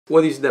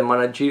what is the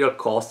managerial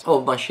cost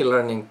of machine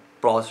learning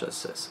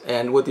processes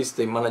and what is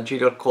the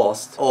managerial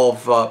cost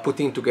of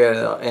putting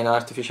together an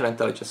artificial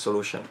intelligence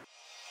solution.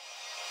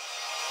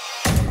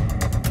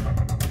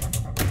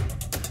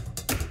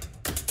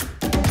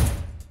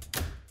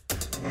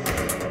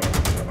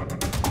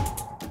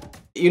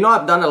 You know,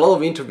 I've done a lot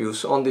of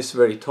interviews on this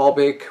very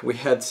topic. We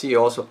had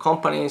CEOs of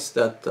companies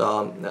that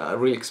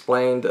really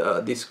explained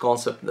this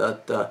concept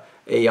that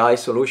AI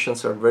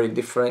solutions are very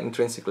different,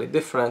 intrinsically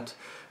different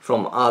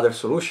from other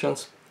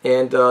solutions.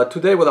 And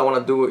today what I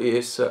want to do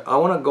is I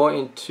want to go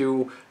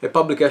into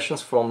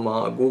publications from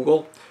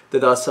Google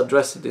that has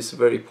addressed this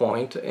very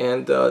point,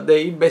 and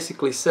they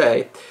basically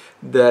say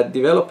that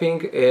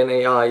developing an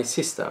AI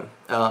system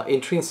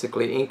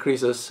intrinsically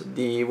increases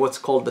what's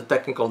called the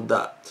technical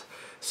debt.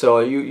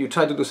 So you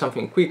try to do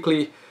something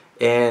quickly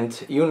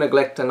and you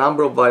neglect a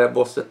number of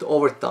variables that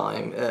over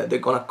time they're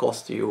gonna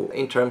cost you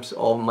in terms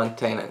of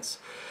maintenance.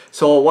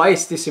 So why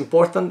is this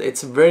important?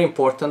 It's very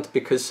important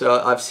because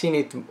I've seen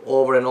it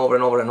over and over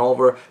and over and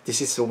over.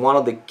 This is one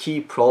of the key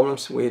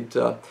problems with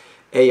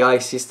AI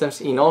systems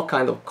in all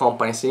kinds of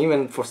companies,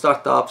 even for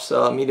startups,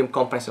 medium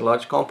companies and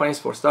large companies.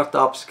 For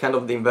startups, kind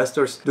of the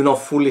investors do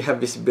not fully have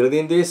visibility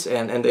in this,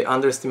 and they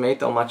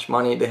underestimate how much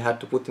money they have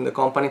to put in the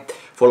company.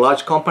 For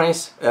large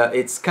companies,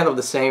 it's kind of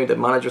the same. The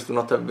managers do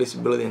not have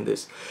visibility in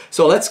this.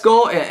 So let's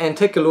go and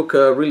take a look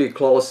really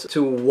close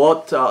to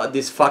what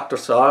these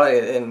factors are,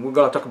 and we're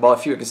going to talk about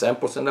a few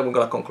examples, and then we're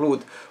going to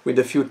conclude with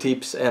a few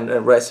tips and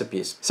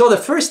recipes. So the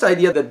first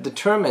idea that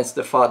determines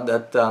the fact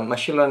that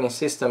machine learning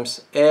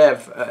systems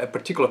have a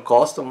particular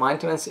cost of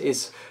maintenance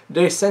is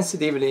their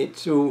sensitivity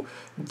to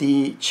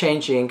the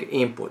changing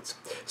inputs.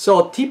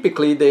 So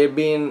typically they've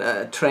been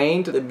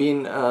trained, they've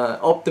been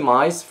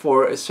optimized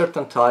for a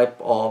certain type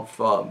of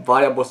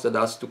variables that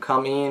has to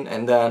come in,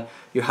 and then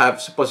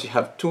suppose you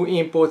have two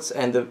inputs,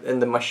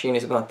 and the machine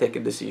is going to take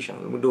a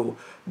decision. We'll do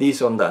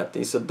this on that.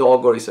 Is a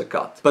dog or is a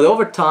cat? But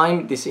over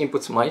time these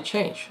inputs might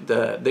change.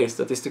 Their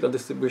statistical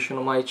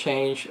distribution might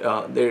change.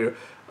 Their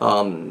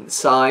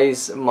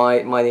size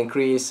might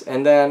increase,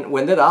 and then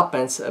when that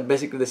happens,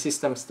 basically the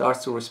system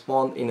starts to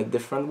respond in a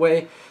different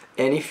way.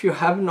 And if you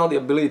have not the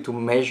ability to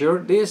measure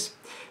this,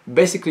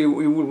 basically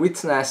we will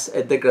witness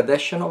a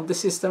degradation of the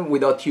system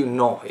without you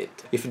know it.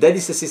 If that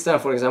is a system,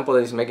 for example,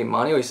 that is making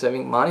money or is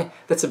saving money,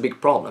 that's a big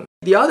problem.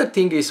 The other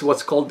thing is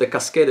what's called the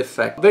cascade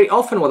effect. Very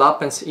often what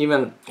happens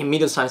even in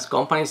medium-sized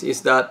companies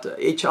is that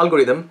each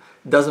algorithm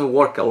doesn't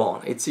work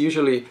alone. It's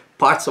usually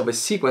parts of a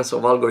sequence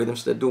of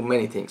algorithms that do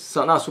many things.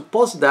 So now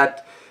suppose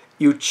that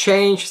you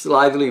change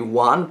slightly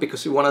one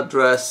because you want to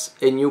address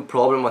a new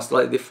problem, a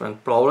slightly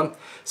different problem.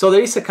 So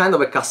there is a kind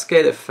of a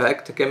cascade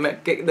effect that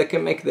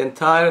can make the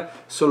entire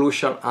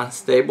solution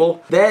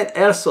unstable. That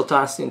also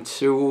turns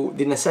into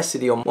the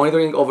necessity of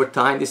monitoring over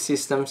time these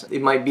systems.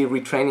 It might be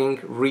retraining,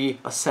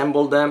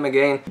 reassemble them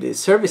again. The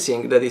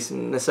servicing that is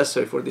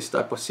necessary for this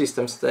type of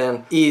systems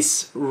then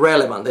is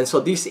relevant, and so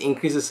this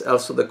increases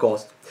also the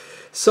cost.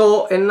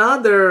 So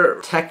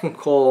another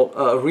technical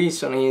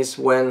reason is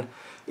when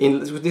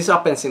this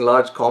happens in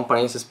large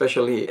companies,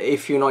 especially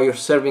if you know you're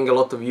serving a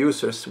lot of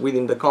users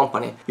within the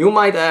company. You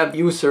might have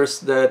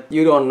users that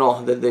you don't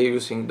know that they're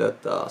using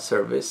that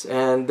service,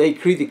 and they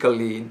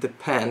critically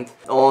depend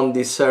on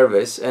this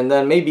service, and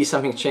then maybe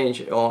something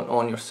changed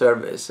on your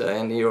service,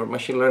 and your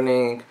machine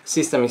learning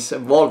system is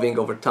evolving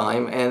over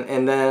time,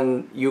 and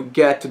then you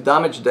get to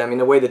damage them in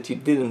a way that you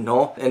didn't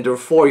know, and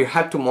therefore you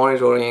have to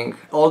monitoring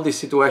all these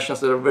situations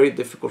that are very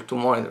difficult to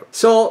monitor.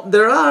 So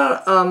there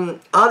are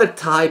other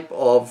type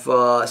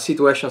of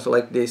situations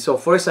like this. So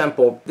for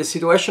example, the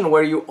situation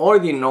where you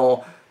already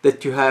know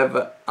that you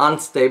have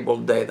unstable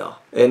data,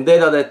 and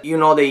data that you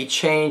know they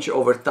change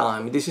over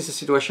time. This is a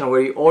situation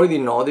where you already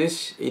know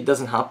this. It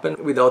doesn't happen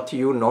without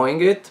you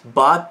knowing it,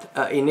 but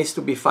it needs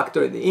to be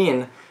factored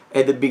in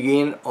at the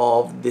beginning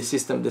of the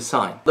system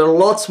design. There are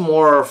lots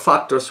more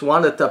factors.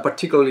 One that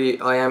particularly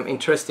I am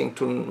interested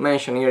to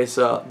mention here is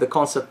the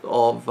concept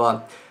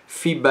of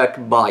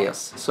feedback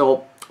bias.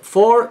 So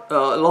for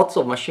lots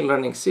of machine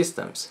learning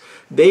systems,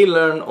 they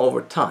learn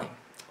over time,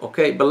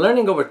 okay? But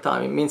learning over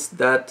time, it means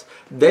that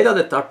data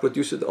that are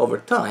produced over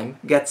time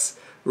gets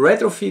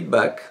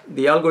retrofeedback,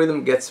 the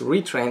algorithm gets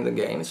retrained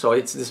again. So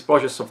it's this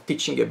process of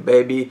teaching a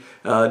baby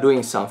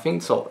doing something,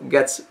 so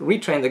gets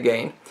retrained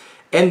again,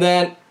 and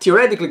then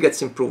theoretically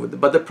gets improved.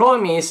 But the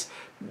problem is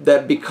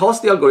that because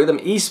the algorithm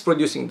is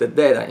producing the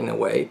data in a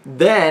way,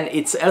 then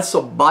it's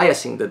also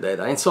biasing the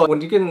data. And so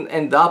what you can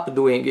end up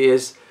doing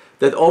is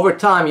that over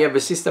time you have a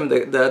system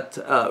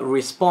that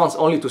responds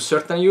only to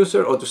certain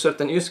users or to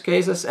certain use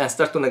cases and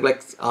start to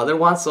neglect other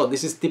ones. So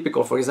this is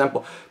typical. For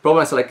example,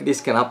 problems like this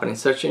can happen in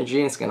search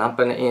engines, can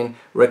happen in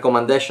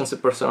recommendations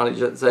and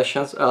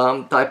personalizations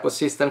type of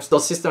systems.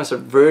 Those systems are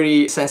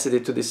very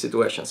sensitive to these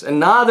situations.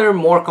 Another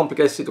more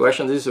complicated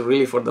situation, this is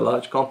really for the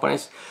large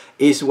companies,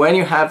 is when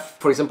you have,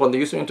 for example, on the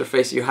user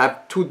interface, you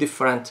have two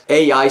different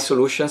AI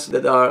solutions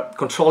that are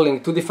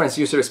controlling two different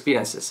user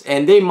experiences,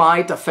 and they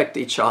might affect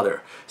each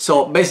other.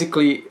 So basically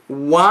basically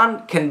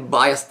one can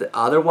bias the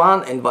other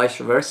one and vice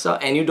versa,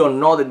 and you don't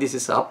know that this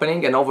is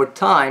happening, and over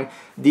time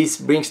this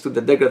brings to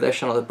the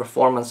degradation of the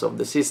performance of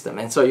the system.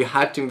 And so you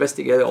have to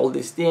investigate all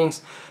these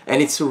things,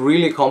 and it's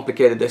really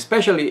complicated,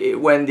 especially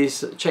when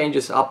these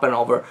changes happen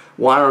over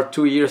 1 or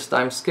 2 years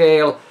time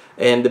scale,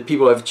 and the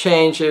people have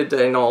changed it,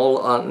 and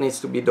all needs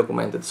to be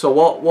documented. So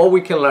what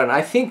we can learn,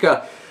 I think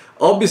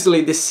obviously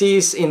this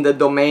is in the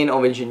domain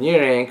of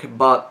engineering,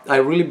 but I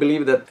really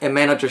believe that a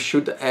manager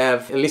should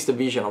have at least a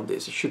vision of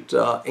this. He should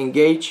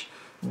engage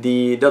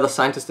the data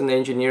scientists and the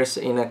engineers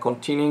in a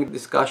continuing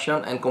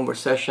discussion and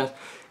conversations,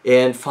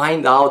 and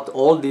find out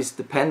all these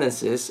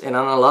dependencies and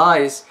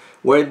analyze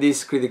where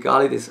these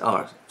criticalities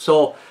are.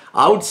 So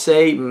I would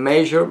say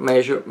measure,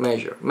 measure,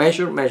 measure,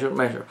 measure, measure,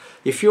 measure.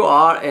 If you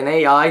are an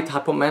AI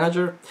type of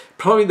manager,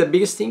 probably the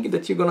biggest thing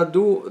that you're gonna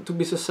do to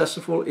be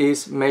successful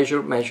is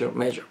measure, measure,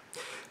 measure.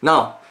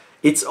 Now,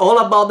 it's all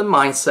about the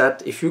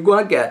mindset. If you're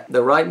gonna get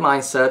the right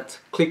mindset,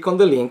 click on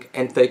the link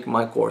and take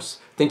my course.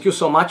 Thank you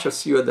so much. I'll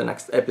see you at the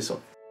next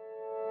episode.